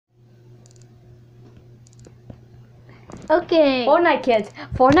Okay. Fortnite kids.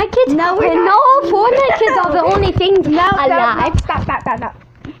 Fortnite kids? No, we're not. No, Fortnite kids are the only things alive. Stop.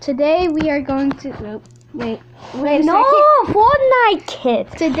 Today we are going to. Wait a No, second. Fortnite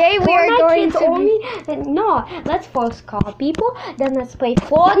kids. Today we Fortnite are going kids to. only. No, let's first call people. Then let's play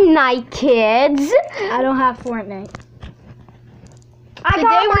Fortnite kids. I don't have Fortnite. I Today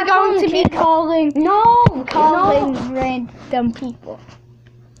got we're my going phone, to be kid. calling No. random people.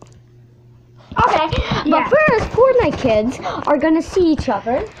 Okay, Yeah. but first, Fortnite kids are gonna see each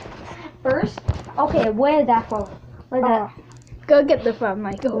other. First, okay, where's that phone? Where's that? Go get the phone,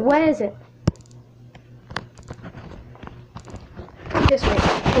 Michael. Where is it? Just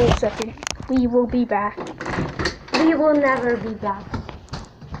wait a second. We will be back. We will never be back.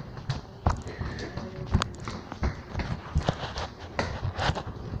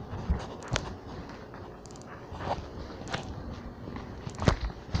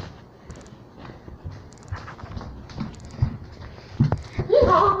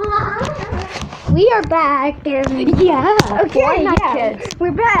 We are back. And Yeah. okay, Fortnite yeah. kids.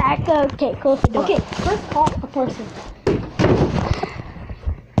 We're back. Okay, close the door. Okay, let's call a person.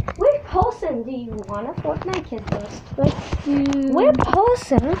 Which person do you want a Fortnite kid first? Let's do. Which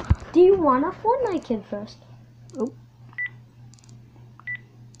person do you want a Fortnite kid first? Oh.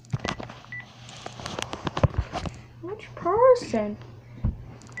 Which person?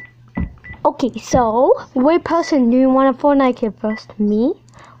 Okay, so which person do you want a Fortnite kid first? Me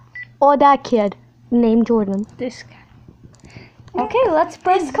or that kid named Jordan? This guy. Okay, let's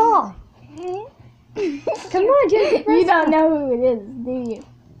press call. Come on, Jordan. You don't know who it is, do you?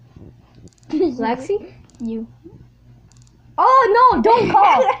 Lexi? You. Oh no! Don't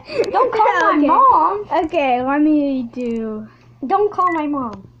call. Don't call my Okay. mom. Okay, let me do. Don't call my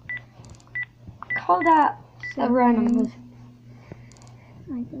mom. Call that a random.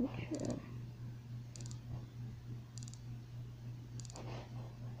 I'm not sure.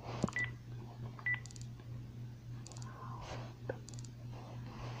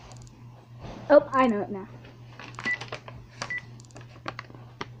 Oh, I know it now.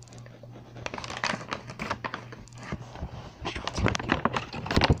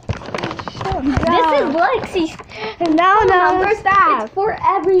 This is Lexi's No, number. stop. It's for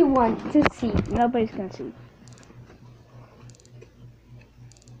everyone to see. Nobody's gonna see.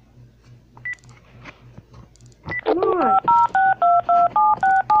 Come on.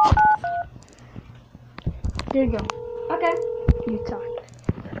 There you go. Okay. You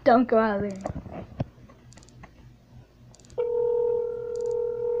talk. Don't go out there.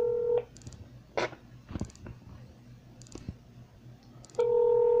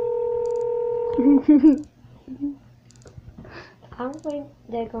 I don't think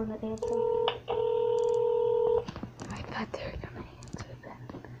they're gonna answer. I thought they were gonna answer that.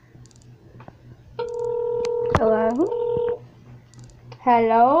 Hello?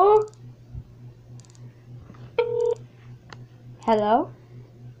 Hello? Hello?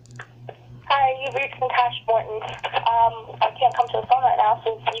 Hi, you've reached Natasha Morton. I can't come to the phone right now,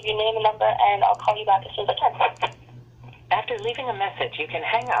 so leave your name and number, and I'll call you back as soon as I can. After leaving a message, you can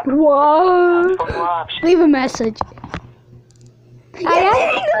hang up. Whoa! For more options. Leave a message. I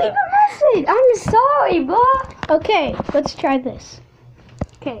didn't leave a message. I'm sorry, bro. Okay, let's try this.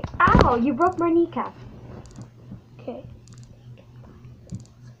 Okay, Ow, you broke my kneecap. okay.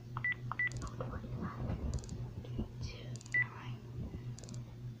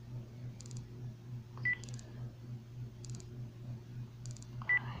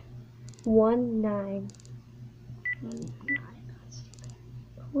 One nine.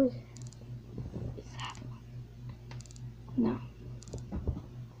 Who is it? Is that one? No.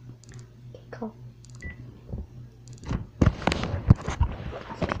 Okay, call.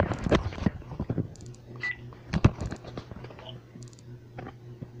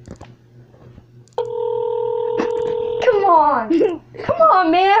 Come on. Come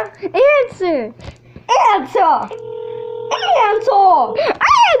on, man. Answer! Answer. Answer.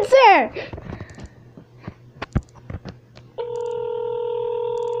 Answer!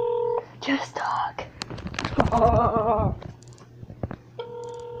 Just talk. Oh.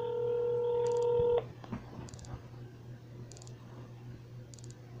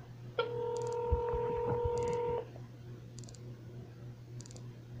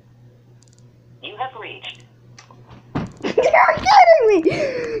 You have reached. You're kidding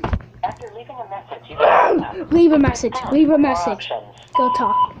me! After leaving a message, you can hang up. Leave a message. Leave a For more message. options. Go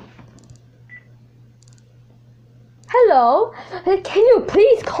talk. Hello. Can you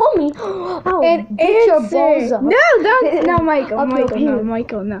please call me? Oh, And get your answer. balls up. No, don't. No, Michael. Okay, Michael, okay. no,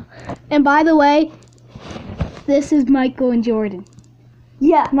 Michael, no. And by the way, this is Michael and Jordan.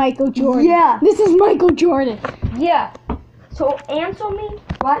 Yeah. Michael Jordan. Yeah. This is Michael Jordan. Yeah. So answer me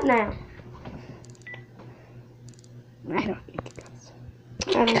right now. I don't think it is.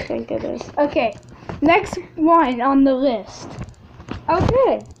 I don't think it is. Okay, next one on the list.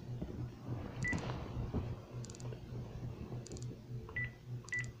 Okay.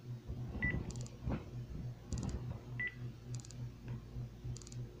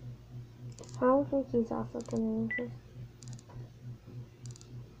 I don't think he's also gonna answer.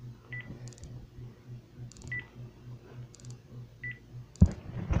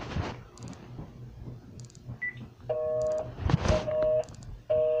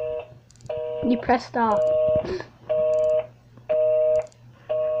 You pressed off.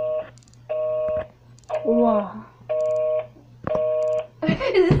 Whoa.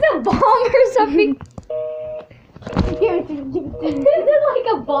 Is this a bomb or something? Is it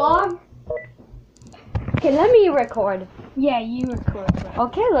like a bomb? Okay, let me record. Yeah, you record. Right?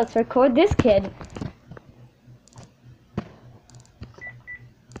 Okay, let's record this kid.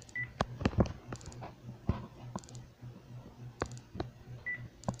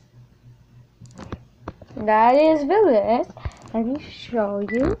 That is Willis. Let me show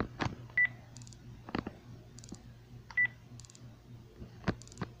you.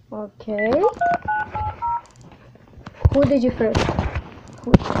 Okay. Who did you first?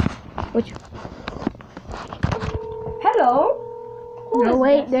 Which? Hello. Who No, is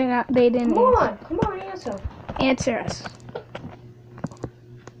wait, this? they're not. They didn't Come on, answer. answer us.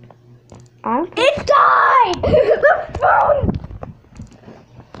 It died. The phone.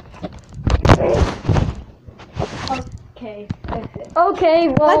 Okay. Okay.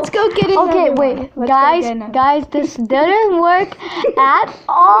 Well. Let's go get another Okay, one. wait, Let's go guys, get another. guys, this didn't work at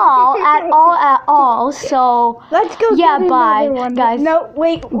all. So Let's go yeah, get bye, another one. guys. No,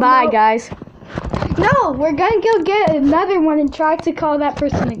 wait. bye, no. guys. No, we're gonna go get another one and try to call that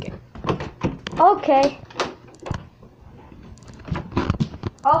person again. Okay.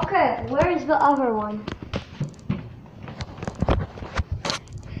 Okay, where is the other one?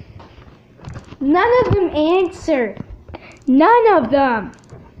 None of them answer. None of them.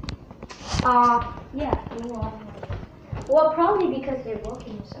 Yeah. Well, probably because they're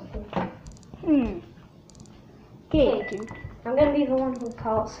working or something. Okay, Okay. I'm gonna be the one who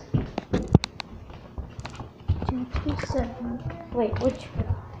calls. 227. Wait, which?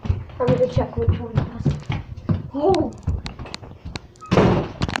 I'm gonna check which one it was. Oh.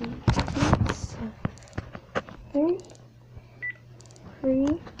 7, 3,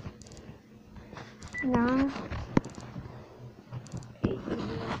 9.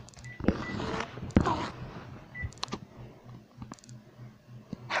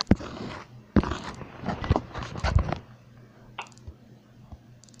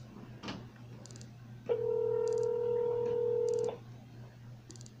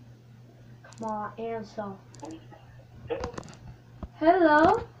 Come on, answer.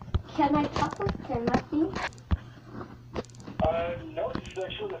 Hello? Can I talk with Timothy? No, this is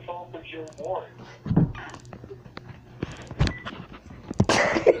actually the phone for Joe Ward.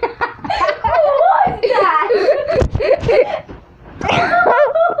 What's that?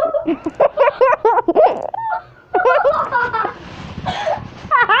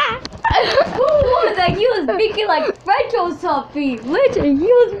 Who was that? He was speaking like French or something. Literally, he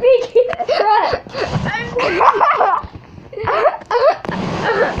was speaking French.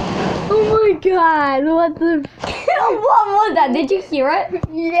 Oh my god, what the? What was that? Did you hear it?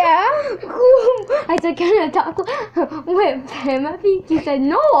 Yeah. I said, can I talk with Timothy? He said,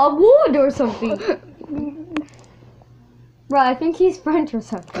 no, a word or something. Bro, I think he's French or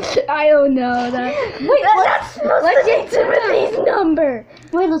something. I don't know that. Wait, let's get Timothy's number.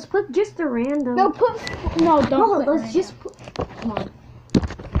 Wait, let's put just a random. No, no, don't. No, put let's random. just put. Come on.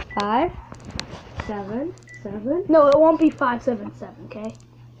 5, 7, 7. No, it won't be 577. Okay.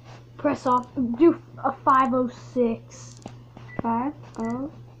 Press off. Do a 506.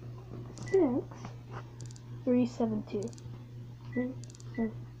 506. 372.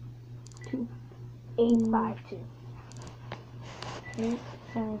 372. 852.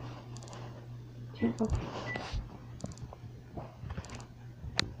 852. Okay.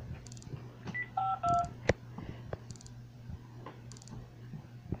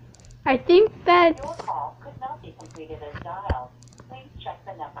 I think that's. Your call could not be completed as dialed. Please check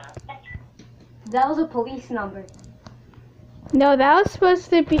the number. That was a police number. No, that was supposed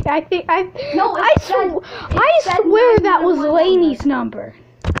to be. I think I. No, it I said- I said swear that was 911 Laney's number.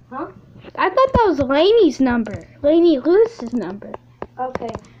 Huh? I thought that was Laney's number. Laney Lewis's number. Okay,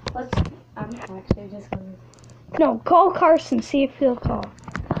 let's. I'm actually just gonna. No, call Carson. See if he'll call.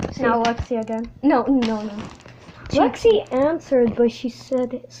 Now Lexi again. No. Lexi answered, but she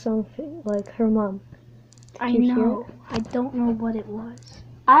said something like her mom. I you hear know. I don't know what it was.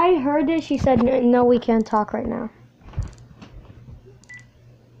 I heard it. She said, no, we can't talk right now.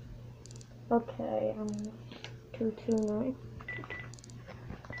 Okay, 229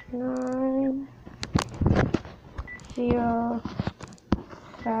 9 0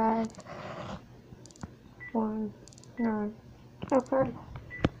 5 1 9. Okay.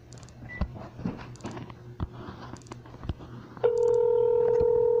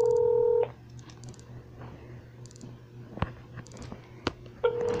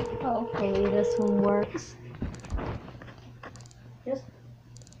 Hopefully this one works.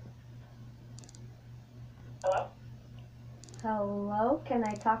 Hello? Hello, can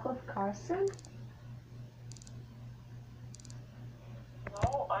I talk with Carson?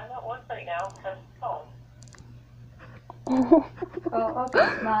 No, I'm at work right now. Press phone. Oh,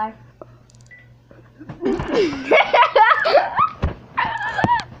 okay, bye.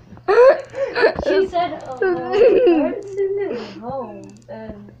 She said, Carson is home.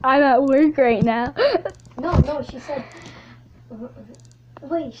 And I'm at work right now. no, she said,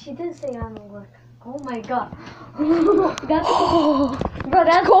 wait, she didn't say I'm at work. Oh my god. That's bro,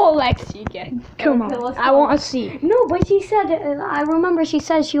 that's Call Lexi again. Come Okay, on. let's I call want to see. no, but she said, I remember she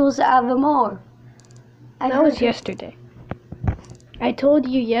said she was at the mall. That was yesterday. I told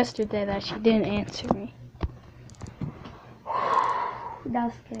you yesterday that she didn't answer me.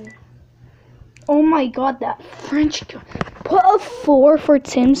 That's good. Oh my god, that French girl. Put a 4 for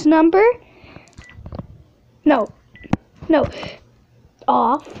Tim's number. No.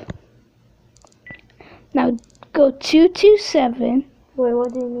 Off. Now go 227. Wait,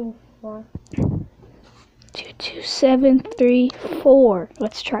 what do you mean? What? 22734.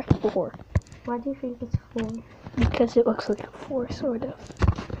 Let's try 4. Why do you think it's 4? Because it looks like a 4, sort of.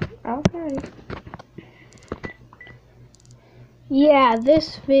 Okay. Yeah,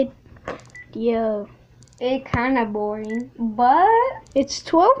 this video. It's kind of boring, but It's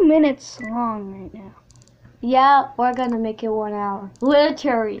 12 minutes long right now. yeah, we're gonna make it 1 hour.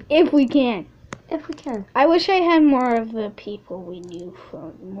 Literally, If we can. if we can. I wish I had more of the people we knew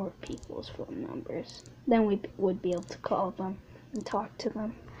phone, more people's phone numbers. Then we would be able to call them and talk to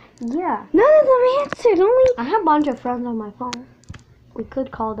them. Yeah, None of them answered. Only I have a bunch of friends on my phone. We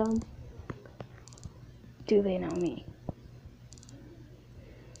could call them. do they know me?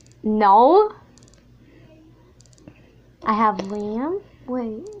 No. I have Liam.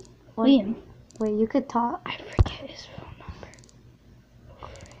 Wait. What? Liam. Wait, you could talk. I forget his phone number.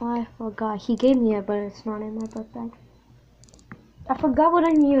 Oh, I forgot. He gave me it, but it's not in my book bag. I forgot what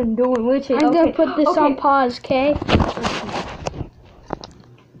I'm even doing. Which is I'm gonna put this on pause, okay?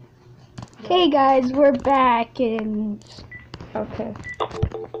 Okay, guys, we're back and Okay.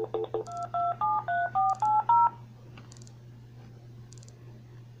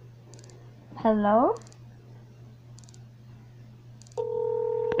 Hello?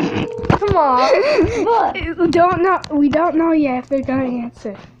 Come on. What? we don't know yet if they're gonna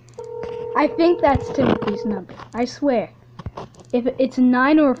answer. I think that's Timothy's number. I swear. If it's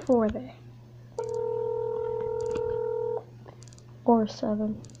 9 or 4 there. Or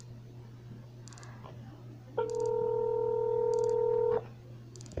 7.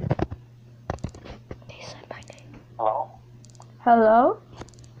 They said my name. Hello? Hello?